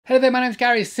Hello there, my name's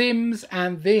Gary Sims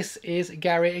and this is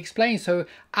Gary Explains. So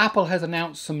Apple has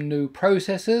announced some new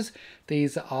processors.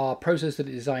 These are processors that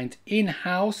are designed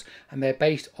in-house and they're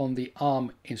based on the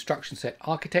ARM instruction set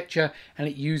architecture, and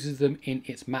it uses them in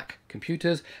its Mac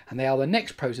computers, and they are the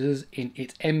next processors in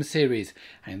its M series.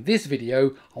 And in this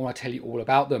video I want to tell you all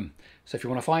about them. So if you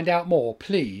want to find out more,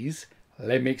 please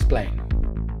let me explain.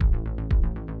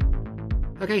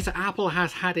 Okay, so Apple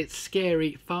has had its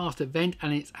scary fast event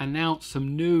and it's announced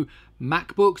some new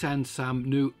MacBooks and some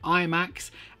new iMacs,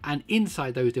 and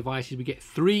inside those devices we get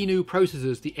three new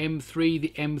processors: the M3,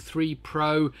 the M3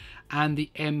 Pro and the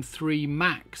M3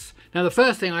 Max. Now the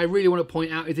first thing I really want to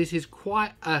point out is this is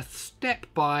quite a step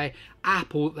by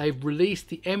Apple. They've released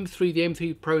the M3, the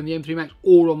M3 Pro and the M3 Max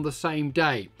all on the same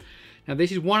day. Now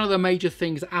this is one of the major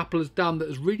things that Apple has done that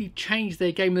has really changed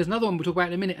their game. There's another one we'll talk about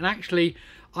in a minute, and actually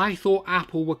I thought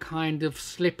Apple were kind of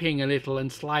slipping a little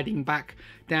and sliding back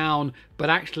down, but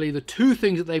actually the two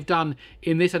things that they've done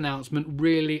in this announcement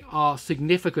really are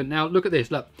significant. Now look at this,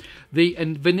 look. The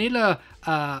vanilla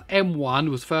M1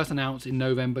 was first announced in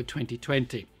November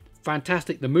 2020.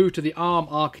 Fantastic, the move to the ARM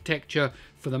architecture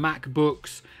for the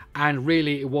MacBooks, and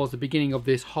really it was the beginning of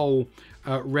this whole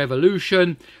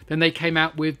revolution. Then they came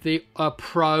out with the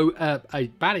Pro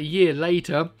about a year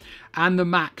later, and the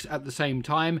Max at the same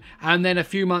time, and then a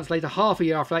few months later, half a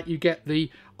year after that, you get the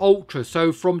Ultra.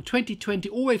 So from 2020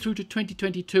 all the way through to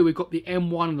 2022 we've got the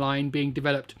M1 line being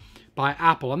developed by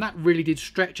Apple, and that really did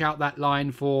stretch out that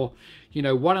line for, you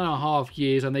know, 1.5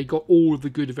 years, and they got all of the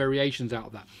good variations out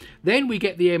of that. Then we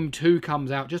get the M2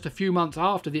 comes out just a few months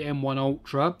after the M1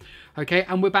 Ultra, okay,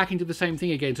 and we're back into the same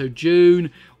thing again. So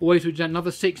June, always through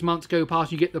another 6 months go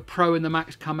past, you get the Pro and the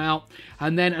Max come out,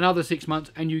 and then another 6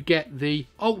 months and you get the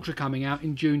Ultra coming out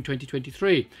in June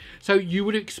 2023. So you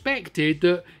would have expected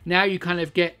that now you kind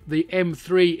of get the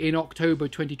M3 in October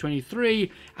 2023,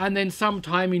 and then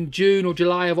sometime in June or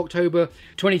July of October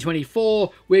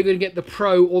 2024 we're going to get the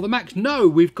Pro or the Max. No,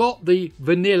 we've got the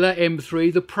vanilla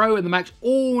M3, the Pro and the Max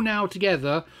all now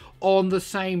together on the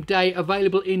same day,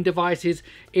 available in devices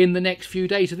in the next few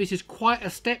days. So this is quite a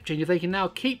step change. If they can now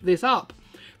keep this up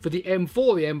for the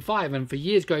M4, the M5 and for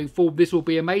years going forward, this will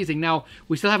be amazing. Now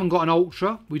we still haven't got an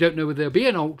Ultra. We don't know whether there'll be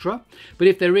an Ultra, but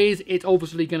if there is, it's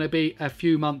obviously going to be a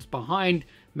few months behind.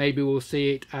 Maybe we'll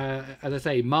see it, as I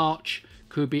say, March,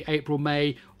 could be April,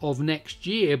 May of next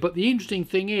year. But the interesting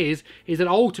thing is that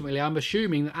ultimately I'm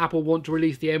assuming that Apple want to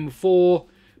release the M4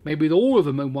 maybe with all of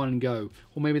them in one go,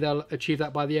 or maybe they'll achieve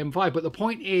that by the M5. But the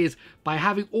point is, by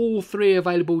having all three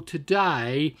available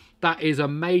today, that is a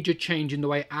major change in the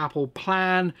way Apple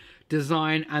plan,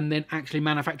 design and then actually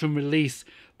manufacture and release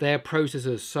their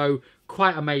processors. So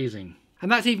quite amazing.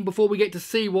 And that's even before we get to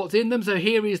see what's in them. So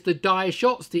here is the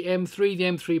Dieshots, the M3, the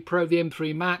M3 Pro, the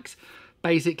M3 Max.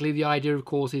 Basically the idea of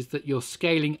course is that you're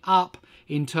scaling up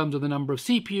in terms of the number of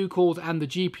CPU cores and the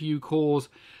GPU cores,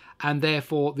 and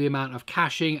therefore the amount of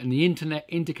caching and the internet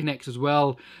interconnects as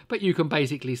well. But you can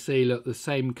basically see, look, the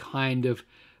same kind of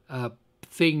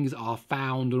things are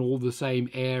found in all the same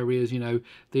areas. You know,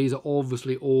 these are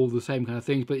obviously all the same kind of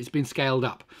things, but it's been scaled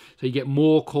up. So you get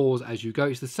more cores as you go.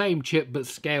 It's the same chip, but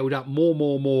scaled up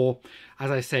more. As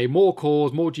I say, more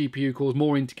cores, more GPU cores,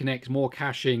 more interconnects, more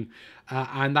caching.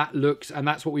 And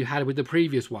that's what we had with the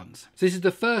previous ones. So this is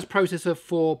the first processor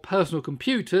for personal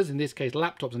computers, in this case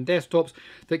laptops and desktops,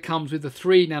 that comes with the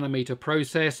 3nm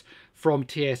process from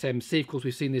TSMC. Of course,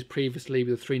 we've seen this previously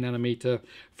with the 3nm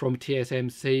from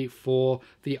TSMC for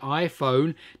the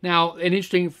iPhone. Now, an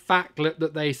interesting fact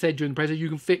that they said during the presentation, you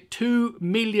can fit 2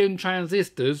 million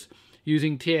transistors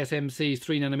using TSMC's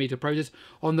 3nm process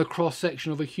on the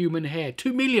cross-section of a human hair.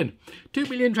 2 million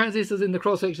transistors in the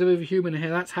cross-section of a human hair.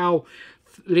 That's how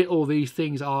little these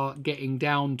things are getting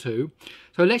down to.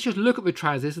 So let's just look at the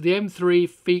transistors. The M3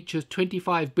 features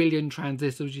 25 billion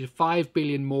transistors, which is 5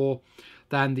 billion more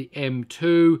than the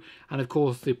M2, and of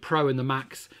course the Pro and the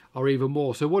Max are even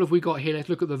more. So what have we got here? Let's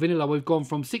look at the vanilla. We've gone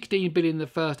from 16 billion in the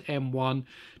first M1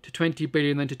 to 20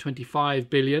 billion, then to 25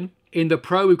 billion. In the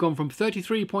Pro, we've gone from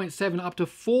 33.7 up to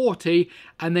 40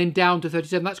 and then down to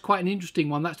 37. That's quite an interesting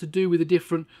one. That's to do with the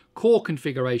different core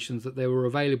configurations that they were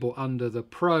available under the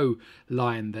Pro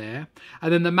line there.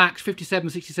 And then the Max, 57,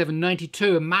 67,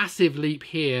 92, a massive leap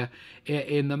here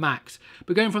in the Max.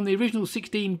 But going from the original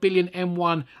 16 billion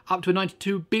M1 up to a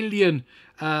 92 billion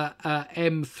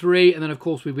M3, and then of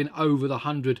course we've been over the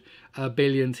 100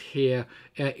 billions here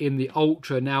in the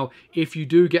Ultra. Now if you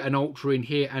do get an Ultra in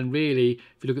here, and really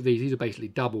if you look at these are basically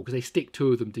double because they stick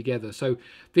two of them together, so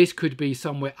this could be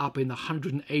somewhere up in the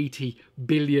 180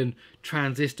 billion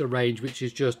transistor range, which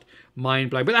is just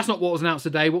mind-blowing. But that's not what was announced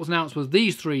today. What was announced was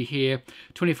these three here: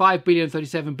 25 billion,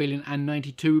 37 billion and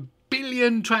 92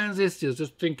 billion transistors.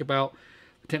 Just think about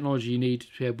the technology you need to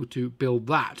be able to build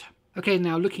that. Okay,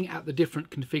 now looking at the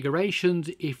different configurations,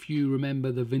 if you remember,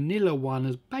 the vanilla one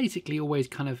has basically always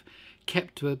kind of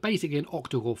kept to basically an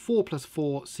octa-core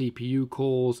 4+4 CPU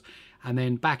cores, and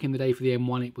then back in the day for the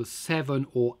M1 it was 7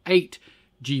 or 8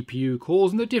 GPU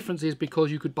cores, and the difference is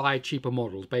because you could buy cheaper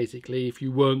models. Basically, if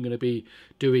you weren't going to be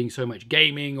doing so much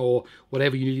gaming or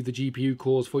whatever you needed the GPU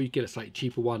cores for, you get a slightly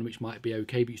cheaper one, which might be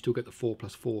okay, but you still get the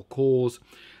 4+4 cores.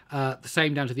 The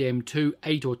same down to the M2,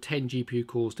 8 or 10 GPU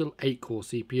cores, still 8-core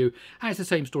CPU. And it's the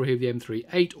same story here with the M3,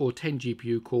 8 or 10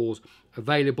 GPU cores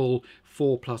available,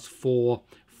 4+4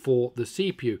 for the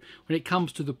CPU. When it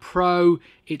comes to the Pro,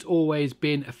 it's always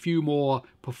been a few more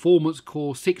performance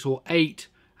cores, 6 or 8,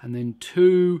 and then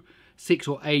 2, 6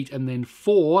 or 8, and then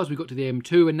 4 as we got to the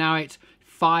M2, and now it's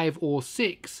 5 or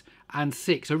 6 and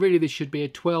 6. So really this should be a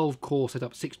 12-core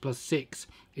setup. 6+6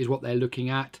 is what they're looking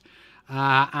at.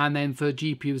 And then for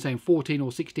GPU, the same, 14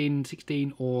 or 16,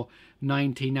 16 or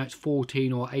 19. Now it's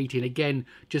 14 or 18. Again,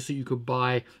 just so you could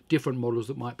buy different models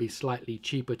that might be slightly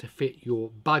cheaper to fit your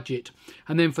budget.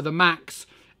 And then for the Max,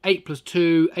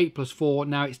 8+2, 8+4.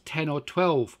 Now it's 10 or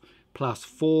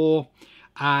 12+4.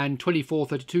 And 24,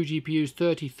 32 GPUs,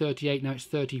 30, 38. Now it's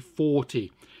 30,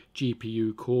 40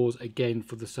 GPU cores. Again,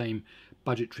 for the same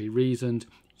budgetary reasons.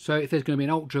 So if there's going to be an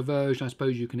Ultra version, I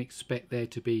suppose you can expect there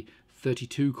to be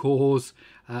 32 cores,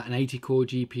 an 80-core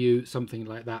GPU, something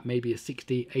like that, maybe a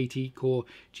 60, 80-core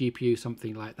GPU,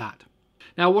 something like that.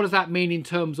 Now, what does that mean in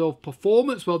terms of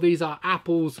performance? Well, these are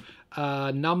Apple's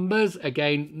numbers.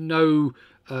 Again, no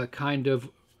kind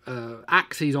of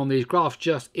axes on these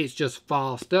graphs, it's just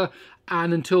faster.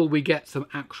 And until we get some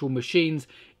actual machines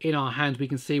in our hands, we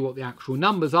can see what the actual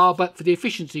numbers are. But for the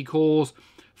efficiency cores,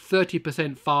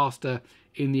 30% faster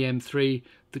in the M3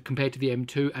 compared to the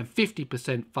M2, and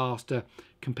 50% faster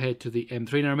compared to the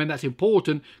M3. Now remember, that's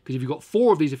important because if you've got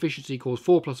 4 of these efficiency cores,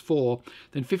 4+4,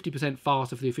 then 50%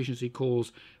 faster for the efficiency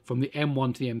cores from the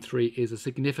M1 to the M3 is a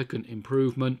significant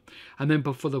improvement. And then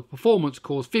for the performance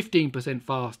cores, 15%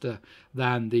 faster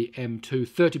than the M2,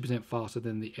 30% faster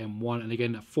than the M1, and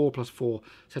again a 4+4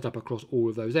 setup across all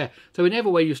of those there. So in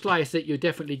every way you slice it, you're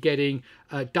definitely getting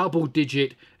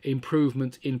double-digit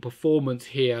improvements in performance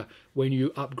here when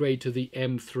you upgrade to the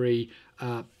M3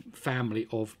 family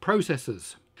of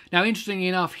processors. Now, interestingly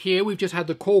enough, here we've just had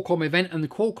the Qualcomm event, and the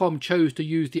Qualcomm chose to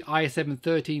use the i7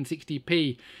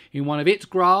 1360p in one of its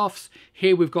graphs.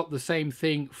 Here we've got the same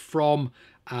thing from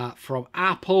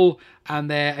Apple, and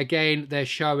they're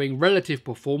showing relative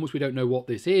performance. We don't know what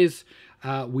this is.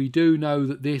 We do know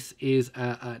that this is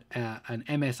an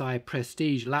MSI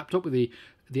Prestige laptop with the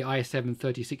i7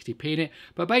 3060p in it,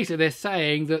 but basically they're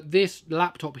saying that this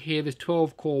laptop here, this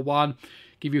 12-core one,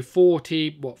 give you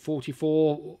 44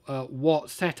 watt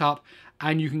setup,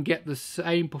 and you can get the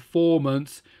same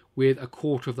performance with a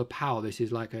quarter of the power. This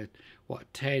is like a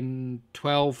 10,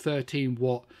 12, 13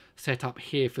 watt setup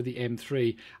here for the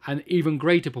M3, and even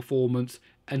greater performance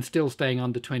and still staying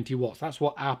under 20 watts. That's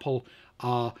what Apple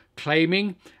are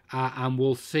claiming, and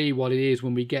we'll see what it is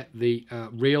when we get the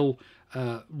real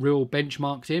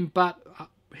benchmarks in. But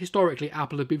historically,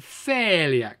 Apple have been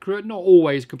fairly accurate, not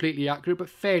always completely accurate, but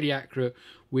fairly accurate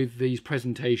with these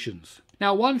presentations.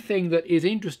 Now, one thing that is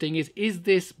interesting is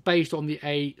this based on the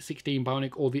A16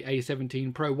 Bionic or the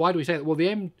A17 Pro? Why do we say that? Well,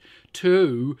 the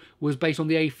M2 was based on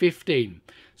the A15.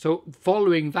 So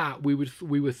following that, we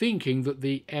were thinking that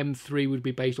the M3 would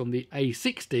be based on the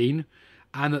A16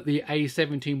 and that the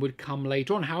A17 would come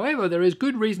later on. However, there is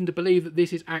good reason to believe that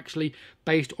this is actually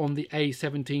based on the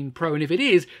A17 Pro. And if it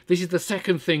is, this is the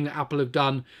second thing that Apple have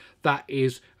done that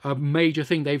is a major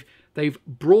thing. They've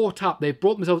brought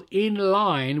themselves in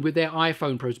line with their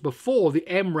iPhone processors. Before, the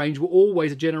M range were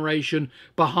always a generation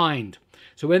behind.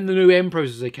 So when the new M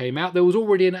processor came out, there was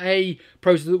already an A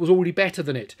processor that was already better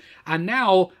than it. And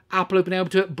now Apple have been able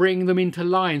to bring them into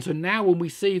line. So now when we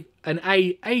see an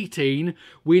A18,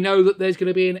 we know that there's going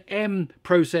to be an M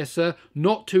processor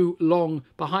not too long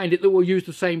behind it that will use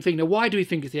the same thing. Now, why do we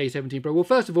think it's the A17 Pro? Well,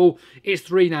 first of all, it's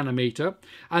 3nm.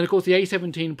 And of course, the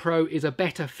A17 Pro is a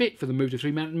better fit for the move to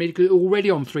 3nm because it's already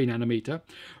on 3nm.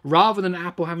 Rather than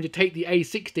Apple having to take the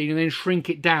A16 and then shrink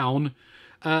it down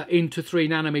into 3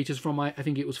 nanometers from, I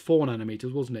think it was 4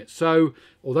 nanometers, wasn't it? So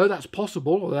although that's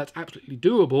possible, or that's absolutely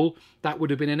doable, that would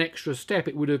have been an extra step.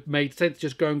 It would have made sense to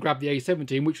just go and grab the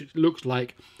A17, which it looks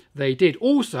like they did.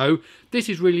 Also, this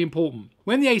is really important.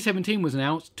 When the A17 was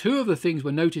announced, 2 of the things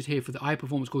were noted here for the high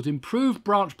performance cores: improved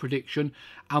branch prediction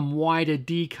and wider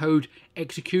decode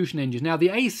execution engines. Now, the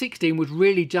A16 was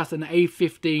really just an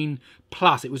A15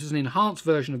 Plus. It was just an enhanced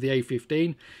version of the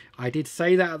A15. I did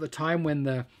say that at the time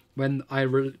when I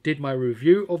did my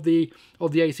review of the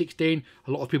A16.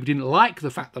 A lot of people didn't like the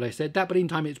fact that I said that, but in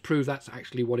time it's proved that's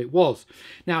actually what it was.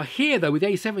 Now here though, with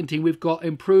A17, we've got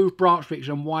improved branch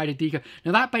prediction and wider decode.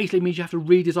 Now that basically means you have to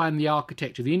redesign the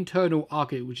architecture. The internal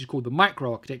architecture, which is called the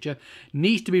microarchitecture,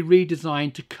 needs to be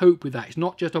redesigned to cope with that. It's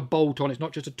not just a bolt-on, it's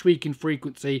not just a tweak in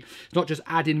frequency, it's not just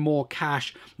adding more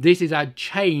cache. This is a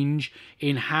change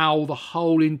in how the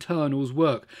whole internals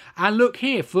work. And look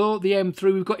here, for the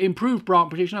M3, we've got improved branch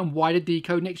prediction and wider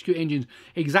decode and execute engines,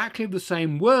 exactly the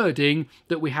same wording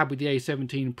that we had with the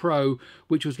A17 Pro,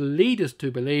 which was lead us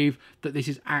to believe that this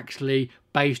is actually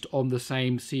based on the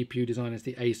same CPU design as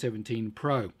the A17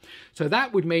 Pro. So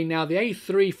that would mean now the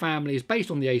A3 family is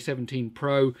based on the A17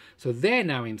 Pro, so they're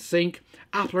now in sync.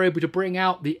 Apple are able to bring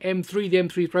out the M3, the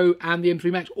M3 Pro and the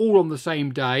M3 Max all on the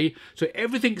same day, so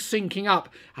everything's syncing up,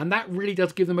 and that really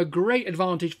does give them a great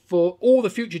advantage for all the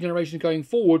future generations going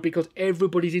forward, because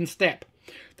everybody's in step.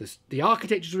 The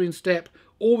architectures are in step,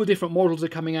 all the different models are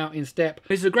coming out in step.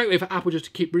 This is a great way for Apple just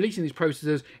to keep releasing these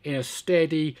processors in a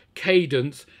steady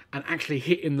cadence and actually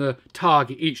hitting the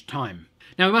target each time.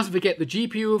 Now we mustn't forget the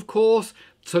GPU, of course.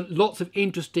 So lots of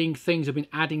interesting things have been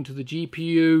adding to the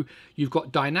GPU. You've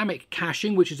got dynamic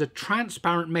caching, which is a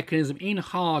transparent mechanism in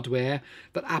hardware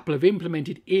that Apple have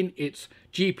implemented in its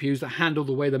GPUs that handle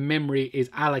the way the memory is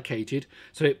allocated,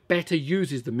 so it better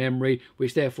uses the memory,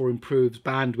 which therefore improves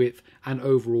bandwidth and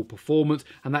overall performance,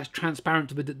 and that's transparent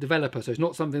to the developer. So it's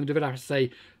not something the developer has to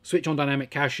say, switch on dynamic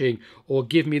caching or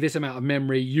give me this amount of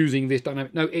memory using this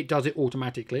dynamic. No, it does it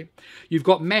automatically. You've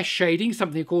got mesh shading,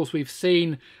 something of course we've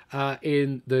seen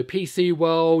in the PC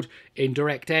world, in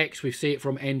DirectX, we see it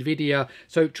from NVIDIA.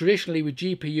 So traditionally with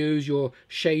GPUs, you're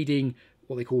shading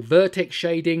what they call vertex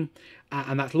shading,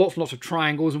 and that's lots and lots of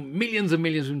triangles, and millions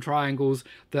of triangles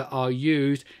that are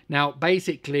used. Now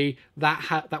basically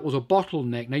that was a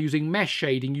bottleneck. Now using mesh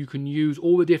shading, you can use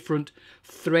all the different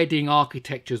threading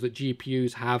architectures that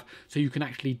GPUs have, so you can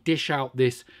actually dish out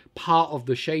this part of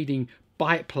the shading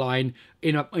pipeline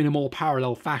in a more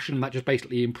parallel fashion. That just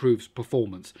basically improves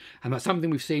performance, and that's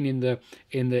something we've seen in the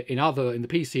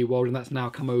PC world, and that's now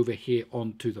come over here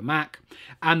onto the Mac.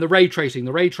 And the ray tracing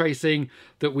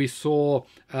that we saw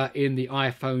in the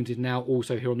iPhones is now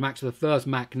also here on the Mac. So the first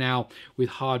Mac now with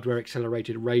hardware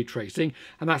accelerated ray tracing,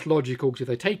 and that's logical because if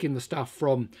they're taking the stuff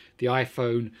from the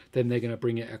iPhone, then they're going to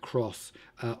bring it across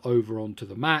over onto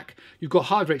the Mac. You've got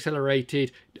hardware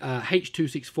accelerated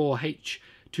H.264,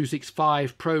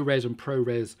 H.265 ProRes and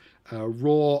ProRes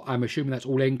RAW. I'm assuming that's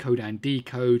all encode and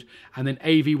decode, and then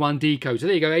AV1 decode. So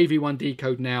there you go, AV1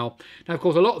 decode now. Now, of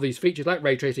course, a lot of these features like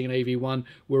ray tracing and AV1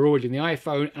 were already in the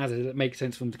iPhone, as it makes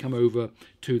sense for them to come over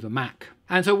to the Mac.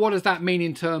 And so what does that mean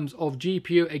in terms of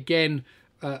GPU? Again,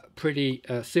 pretty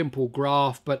simple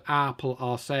graph, but Apple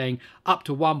are saying up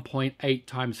to 1.8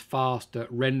 times faster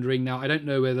rendering. Now, I don't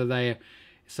know whether they're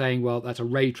saying, well, that's a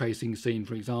ray tracing scene,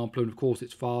 for example, and of course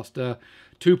it's faster,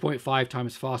 2.5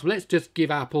 times faster. Well, let's just give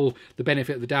Apple the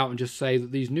benefit of the doubt and just say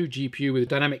that these new GPU with the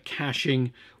dynamic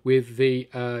caching, with the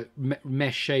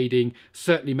mesh shading,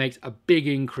 certainly makes a big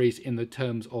increase in the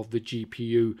terms of the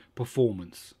GPU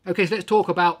performance. Okay, so let's talk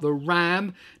about the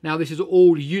RAM. Now, this is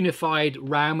all unified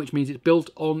RAM, which means it's built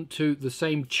onto the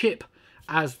same chip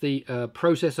as the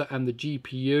processor and the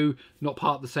GPU, not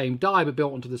part of the same die, but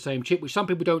built onto the same chip, which some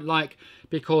people don't like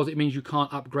because it means you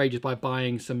can't upgrade just by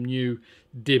buying some new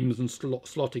DIMMs and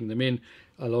slotting them in.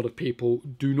 A lot of people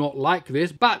do not like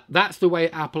this, but that's the way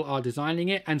Apple are designing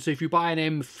it. And so if you buy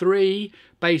an M3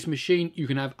 base machine, you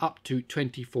can have up to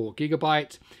 24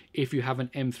 gigabytes. If you have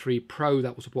an M3 Pro,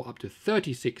 that will support up to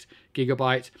 36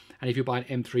 gigabytes. And if you buy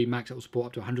an M3 Max, that will support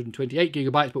up to 128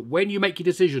 gigabytes. But when you make your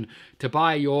decision to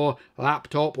buy your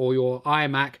laptop or your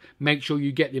iMac, make sure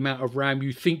you get the amount of RAM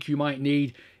you think you might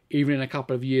need, even in a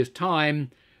couple of years' time.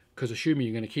 Because assuming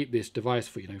you're going to keep this device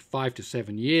for 5 to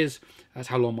 7 years, that's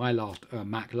how long my last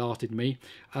Mac lasted me,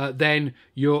 then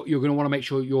you're going to want to make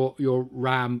sure your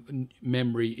RAM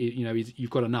memory you've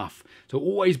got enough. So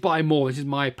always buy more. This is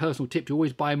my personal tip, to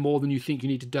always buy more than you think you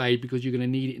need today, because you're going to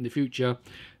need it in the future.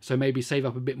 So maybe save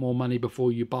up a bit more money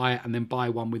before you buy it, and then buy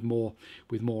one with more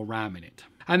RAM in it.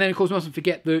 And then, of course, we mustn't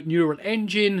forget the neural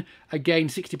engine, again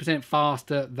 60%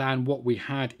 faster than what we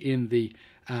had in the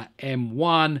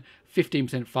M1,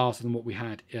 15% faster than what we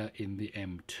had in the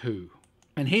M2.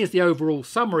 And here's the overall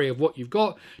summary of what you've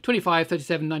got: 25,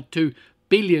 37, 92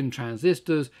 billion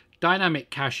transistors, dynamic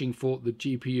caching for the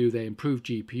GPU, their improved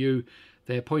GPU.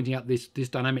 They're pointing out this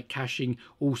dynamic caching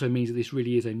also means that this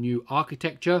really is a new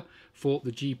architecture for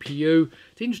the GPU.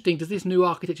 It's interesting, does this new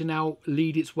architecture now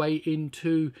lead its way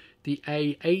into the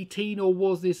A18, or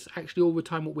was this actually all the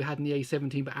time what we had in the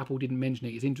A17 but Apple didn't mention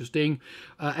it? It's interesting.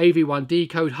 AV1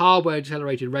 decode, hardware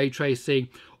accelerated ray tracing,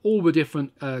 all the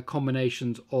different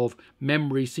combinations of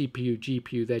memory, CPU,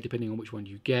 GPU there depending on which one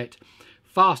you get.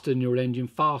 Faster neural engine,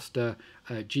 faster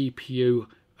GPU,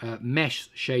 mesh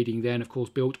shading then, of course,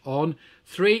 built on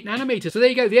 3 nanometers. So there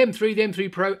you go, the M3, the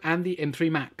M3 Pro, and the M3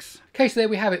 Max. Okay, so there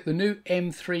we have it, the new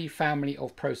M3 family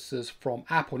of processors from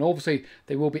Apple. And obviously,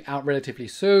 they will be out relatively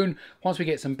soon. Once we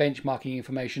get some benchmarking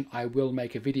information, I will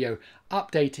make a video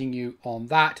updating you on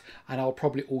that. And I'll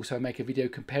probably also make a video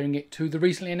comparing it to the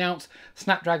recently announced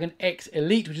Snapdragon X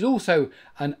Elite, which is also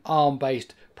an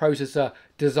ARM-based processor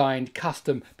designed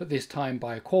custom, but this time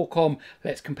by Qualcomm.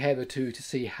 Let's compare the two to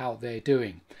see how they're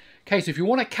doing. Okay, so if you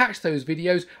want to catch those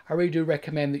videos, I really do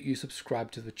recommend that you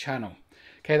subscribe to the channel.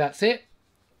 Okay, that's it.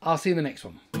 I'll see you in the next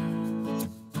one.